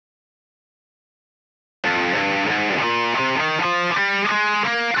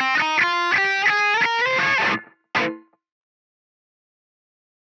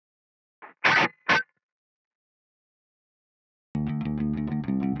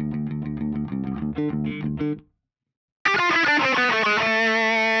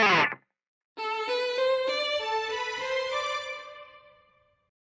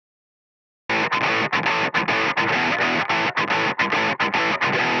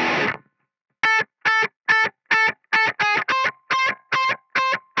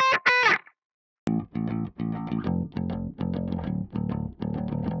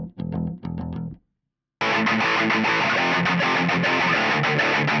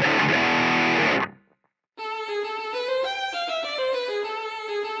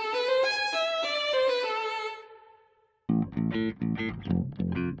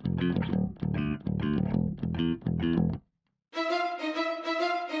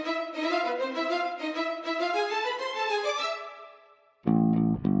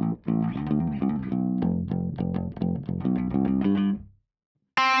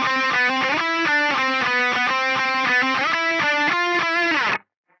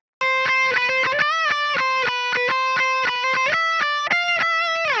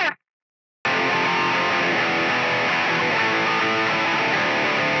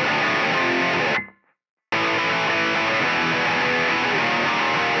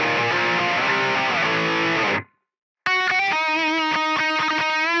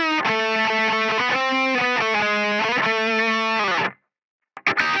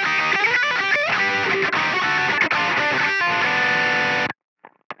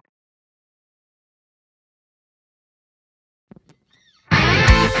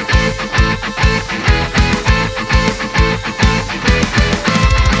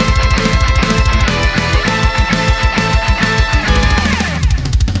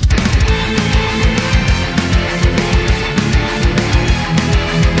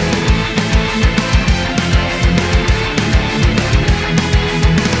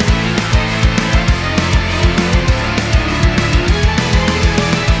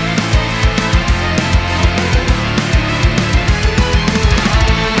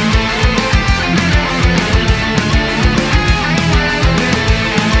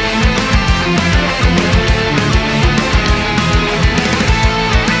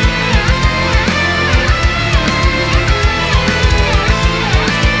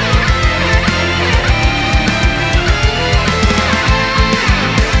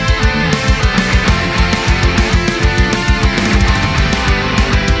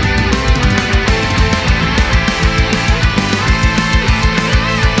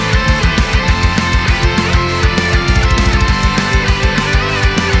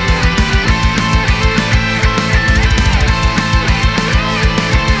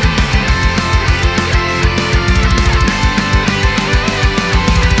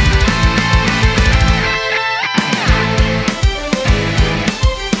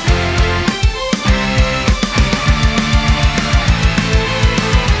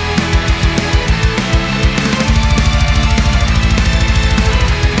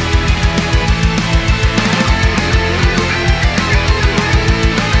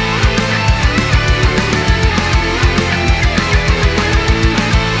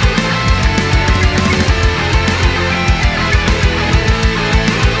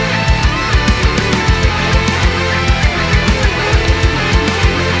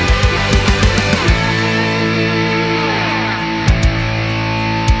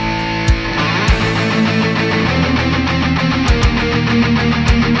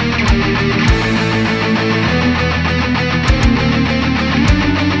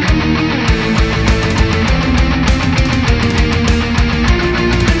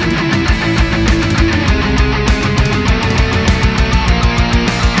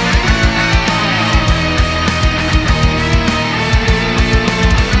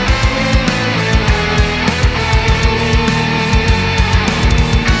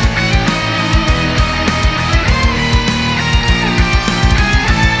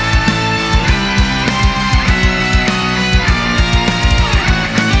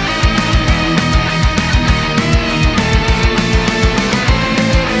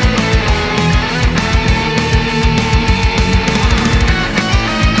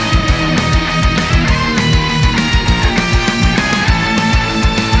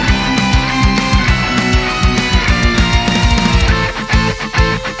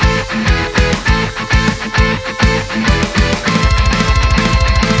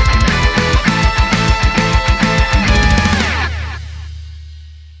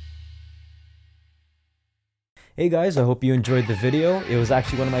Hey guys, I hope you enjoyed the video. It was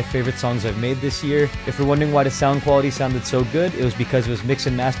actually one of my favorite songs I've made this year. If you're wondering why the sound quality sounded so good, it was because it was mixed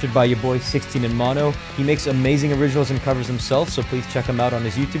and mastered by your boy 16 in Mono. He makes amazing originals and covers himself, so please check him out on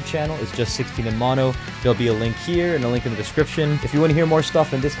his YouTube channel. It's just 16 in Mono. There'll be a link here and a link in the description. If you want to hear more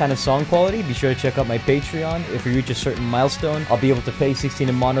stuff in this kind of song quality, be sure to check out my Patreon. If we reach a certain milestone, I'll be able to pay 16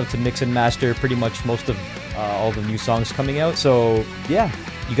 in Mono to mix and master pretty much most of all the new songs coming out. So yeah.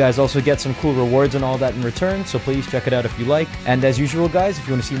 You guys also get some cool rewards and all that in return, so please check it out if you like. And as usual guys, if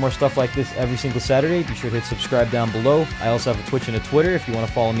you want to see more stuff like this every single Saturday, be sure to hit subscribe down below. I also have a Twitch and a Twitter if you want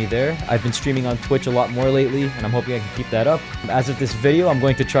to follow me there. I've been streaming on Twitch a lot more lately, and I'm hoping I can keep that up. As of this video, I'm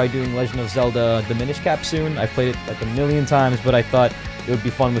going to try doing Legend of Zelda The Minish Cap soon. I've played it like a million times, but I thought it would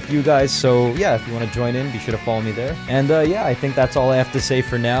be fun with you guys, so yeah, if you want to join in, be sure to follow me there. And yeah, I think that's all I have to say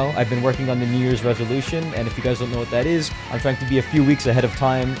for now. I've been working on the New Year's resolution, and if you guys don't know what that is, I'm trying to be a few weeks ahead of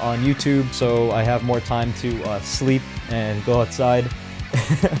time on YouTube, so I have more time to sleep and go outside.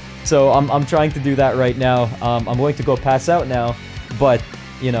 So I'm trying to do that right now. I'm going to go pass out now, but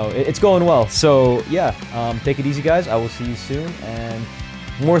you know, it's going well. So yeah, take it easy guys, I will see you soon, and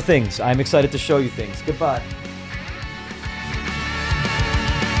more things. I'm excited to show you things. Goodbye.